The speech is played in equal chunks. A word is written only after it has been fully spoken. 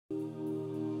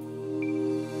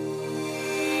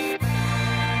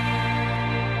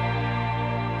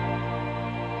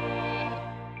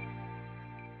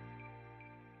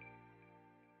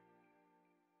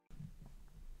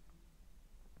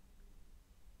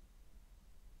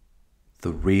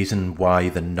The reason why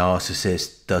the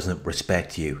narcissist doesn't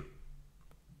respect you.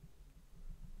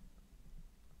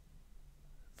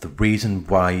 The reason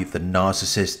why the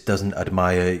narcissist doesn't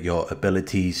admire your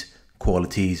abilities,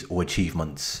 qualities, or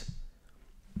achievements.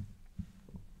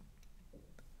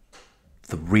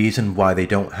 The reason why they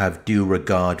don't have due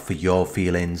regard for your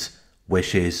feelings,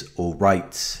 wishes, or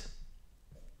rights.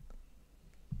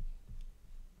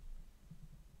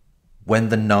 When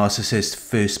the narcissist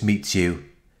first meets you,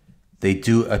 they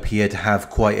do appear to have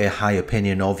quite a high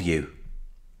opinion of you.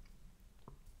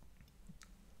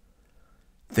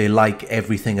 They like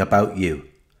everything about you,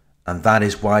 and that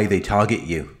is why they target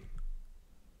you.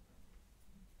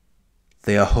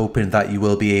 They are hoping that you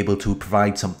will be able to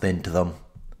provide something to them,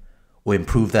 or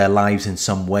improve their lives in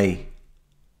some way.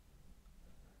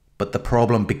 But the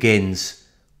problem begins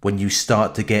when you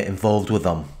start to get involved with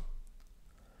them,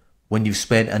 when you've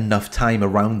spent enough time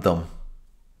around them,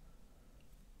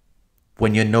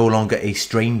 when you're no longer a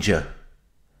stranger,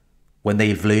 when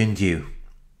they've learned you.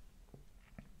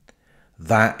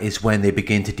 That is when they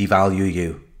begin to devalue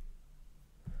you.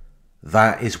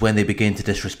 That is when they begin to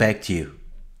disrespect you.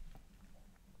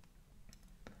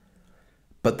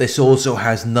 But this also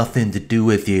has nothing to do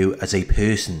with you as a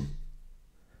person.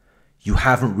 You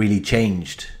haven't really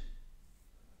changed.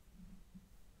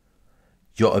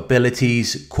 Your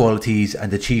abilities, qualities,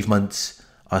 and achievements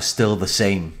are still the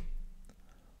same.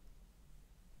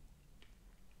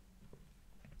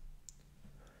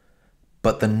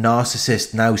 But the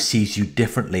narcissist now sees you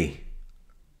differently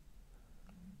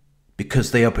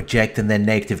because they are projecting their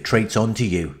negative traits onto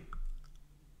you.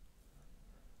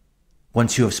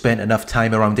 Once you have spent enough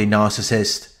time around a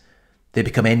narcissist, they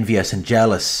become envious and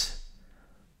jealous.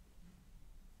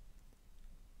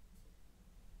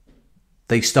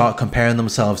 They start comparing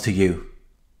themselves to you.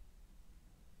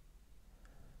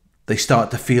 They start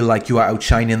to feel like you are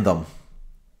outshining them.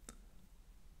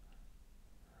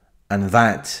 And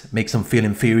that makes them feel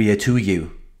inferior to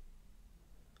you.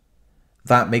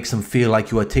 That makes them feel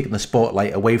like you are taking the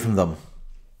spotlight away from them.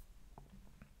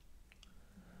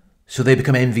 So they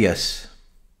become envious.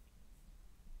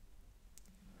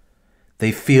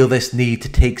 They feel this need to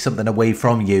take something away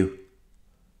from you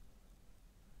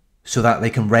so that they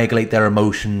can regulate their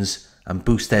emotions and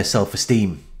boost their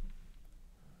self-esteem.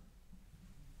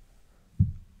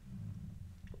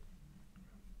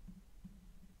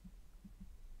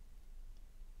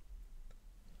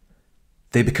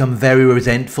 They become very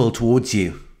resentful towards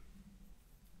you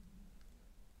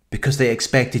because they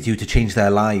expected you to change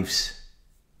their lives.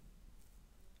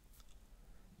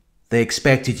 They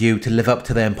expected you to live up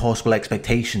to their impossible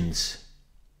expectations.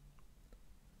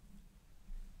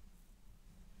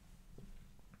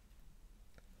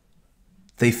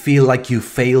 They feel like you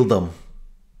failed them.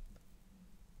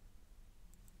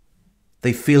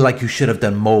 They feel like you should have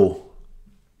done more.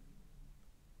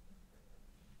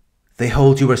 They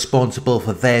hold you responsible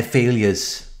for their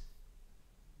failures,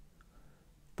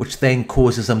 which then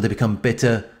causes them to become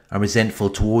bitter and resentful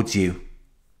towards you.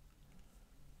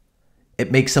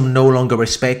 It makes them no longer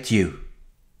respect you.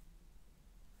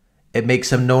 It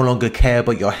makes them no longer care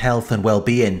about your health and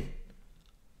well-being.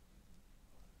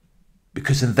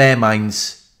 Because in their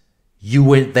minds, you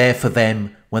weren't there for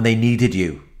them when they needed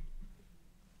you.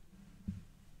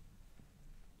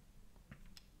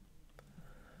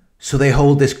 So they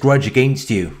hold this grudge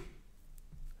against you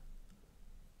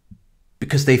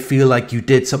because they feel like you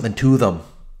did something to them.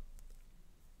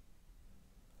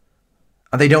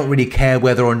 And they don't really care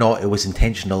whether or not it was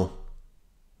intentional.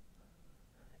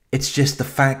 It's just the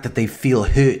fact that they feel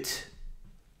hurt.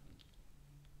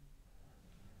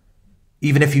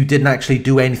 Even if you didn't actually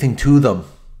do anything to them.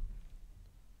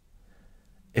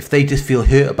 If they just feel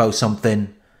hurt about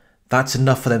something, that's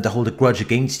enough for them to hold a grudge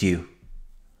against you.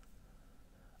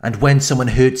 And when someone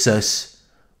hurts us,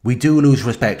 we do lose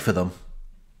respect for them.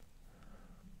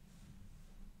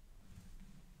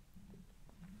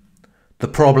 The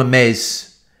problem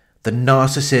is, the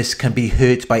narcissist can be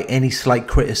hurt by any slight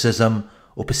criticism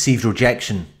or perceived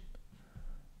rejection.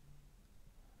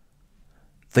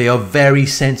 They are very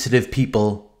sensitive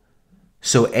people,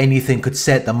 so anything could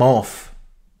set them off.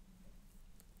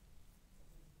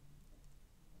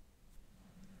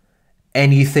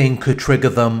 Anything could trigger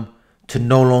them to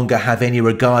no longer have any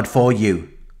regard for you.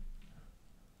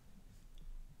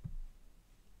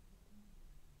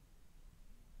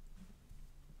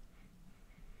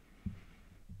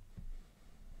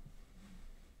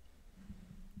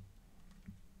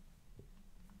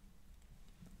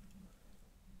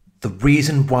 The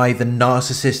reason why the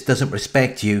narcissist doesn't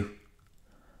respect you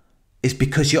is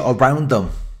because you're around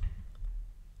them.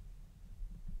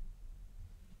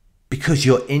 because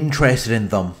you're interested in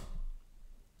them.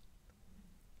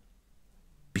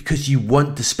 Because you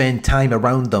want to spend time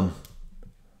around them.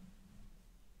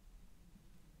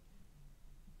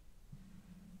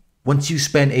 Once you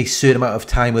spend a certain amount of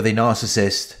time with a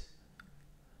narcissist,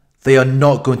 they are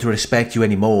not going to respect you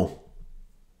anymore.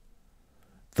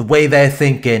 The way they're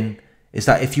thinking is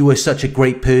that if you were such a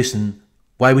great person,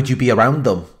 why would you be around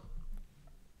them?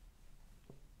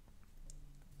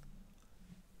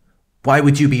 Why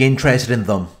would you be interested in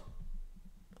them?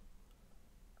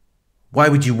 Why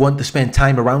would you want to spend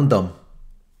time around them?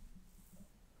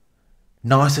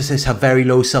 Narcissists have very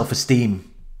low self-esteem.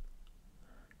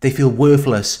 They feel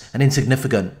worthless and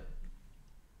insignificant.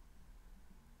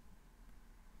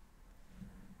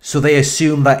 So they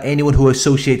assume that anyone who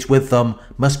associates with them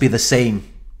must be the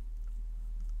same.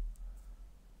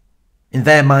 In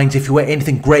their minds, if you were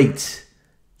anything great,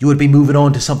 you would be moving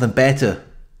on to something better.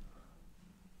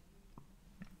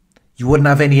 You wouldn't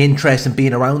have any interest in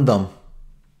being around them.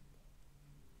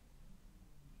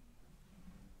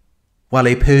 While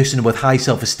a person with high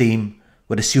self-esteem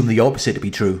would assume the opposite to be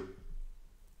true.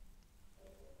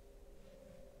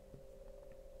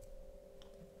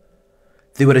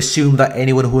 They would assume that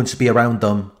anyone who wants to be around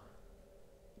them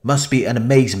must be an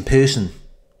amazing person.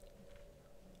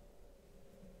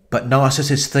 But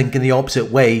narcissists think in the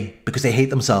opposite way because they hate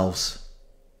themselves.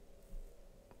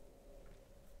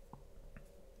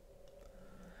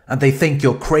 And they think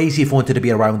you're crazy for wanting to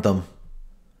be around them.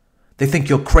 They think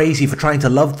you're crazy for trying to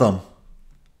love them,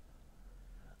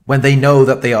 when they know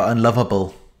that they are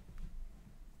unlovable.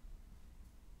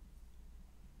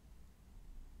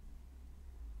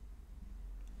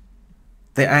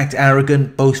 They act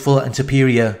arrogant, boastful and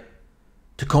superior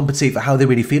to compensate for how they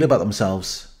really feel about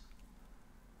themselves.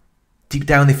 Deep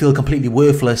down they feel completely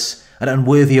worthless and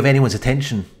unworthy of anyone's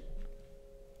attention.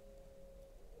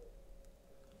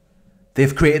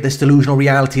 They've created this delusional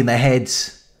reality in their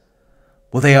heads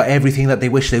where they are everything that they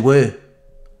wish they were.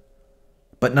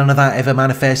 But none of that ever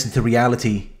manifests into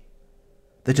reality.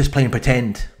 They're just playing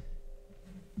pretend.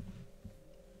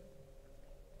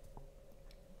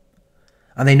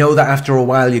 And they know that after a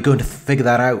while you're going to figure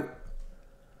that out.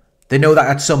 They know that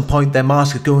at some point their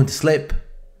mask is going to slip.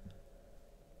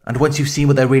 And once you've seen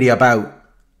what they're really about,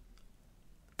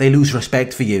 they lose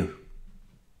respect for you.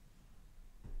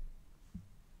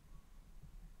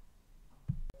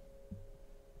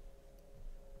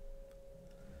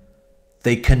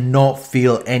 They cannot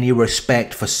feel any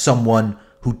respect for someone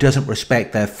who doesn't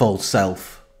respect their false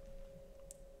self.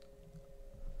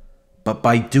 But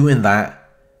by doing that,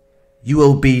 you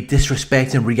will be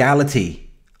disrespecting reality.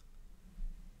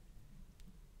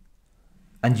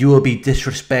 And you will be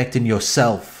disrespecting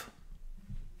yourself.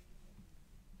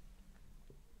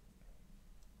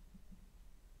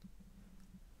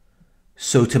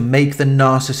 So to make the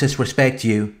narcissist respect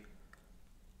you,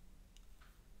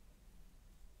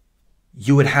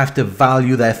 you would have to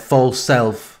value their false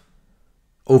self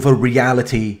over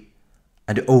reality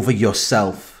and over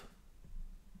yourself.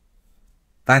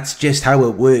 That's just how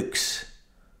it works.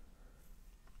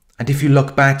 And if you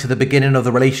look back to the beginning of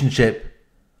the relationship,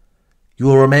 you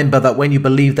will remember that when you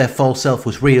believed their false self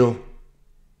was real,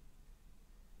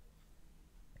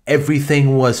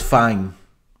 everything was fine.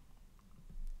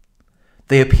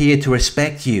 They appeared to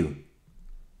respect you.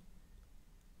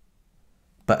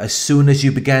 But as soon as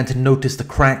you began to notice the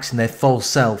cracks in their false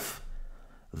self,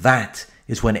 that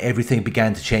is when everything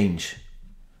began to change.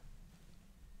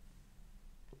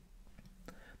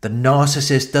 The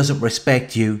narcissist doesn't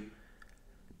respect you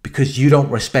because you don't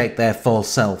respect their false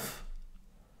self.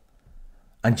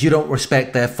 And you don't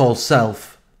respect their false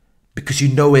self because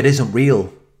you know it isn't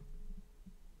real.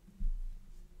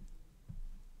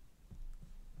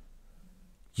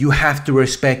 You have to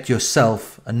respect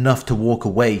yourself enough to walk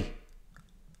away.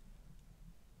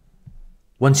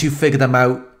 Once you figure them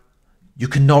out, you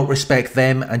cannot respect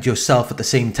them and yourself at the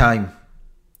same time.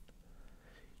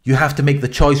 You have to make the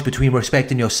choice between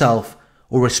respecting yourself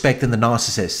or respecting the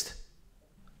narcissist.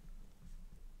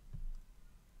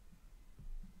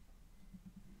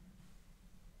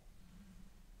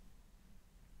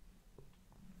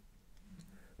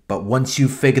 But once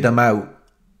you've figured them out,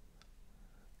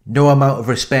 no amount of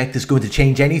respect is going to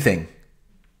change anything.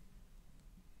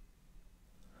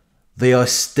 They are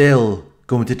still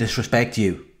going to disrespect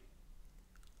you.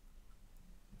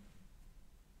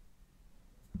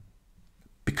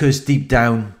 Because deep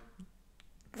down,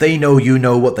 they know you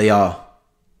know what they are.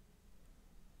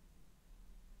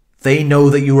 They know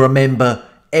that you remember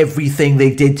everything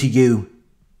they did to you.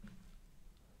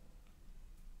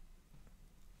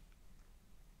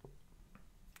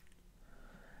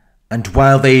 And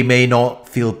while they may not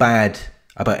feel bad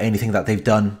about anything that they've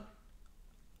done,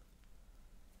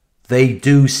 they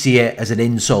do see it as an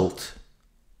insult.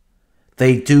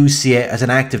 They do see it as an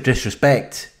act of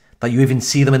disrespect, that you even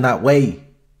see them in that way.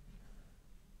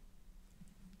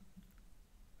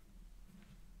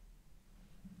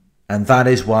 And that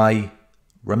is why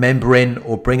remembering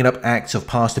or bringing up acts of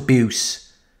past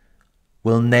abuse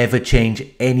will never change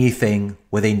anything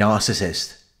with a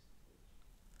narcissist.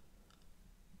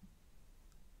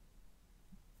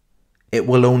 It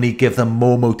will only give them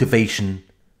more motivation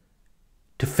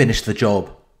to finish the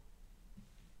job.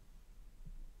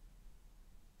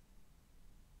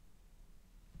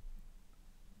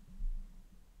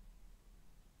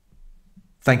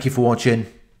 Thank you for watching.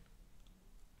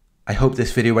 I hope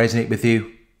this video resonated with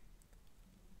you.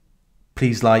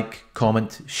 Please like,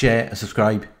 comment, share and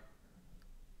subscribe.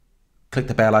 Click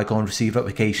the bell icon to receive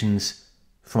notifications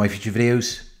for my future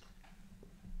videos.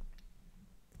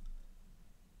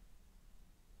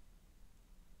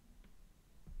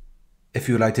 If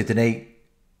you would like to donate,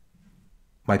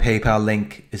 my PayPal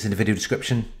link is in the video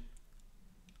description.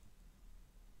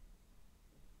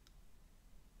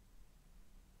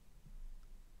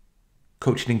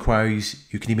 Coaching inquiries,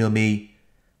 you can email me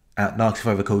at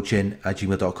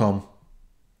narcsurvivorcoaching@gmail.com.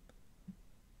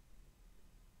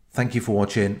 Thank you for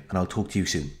watching, and I'll talk to you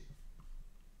soon.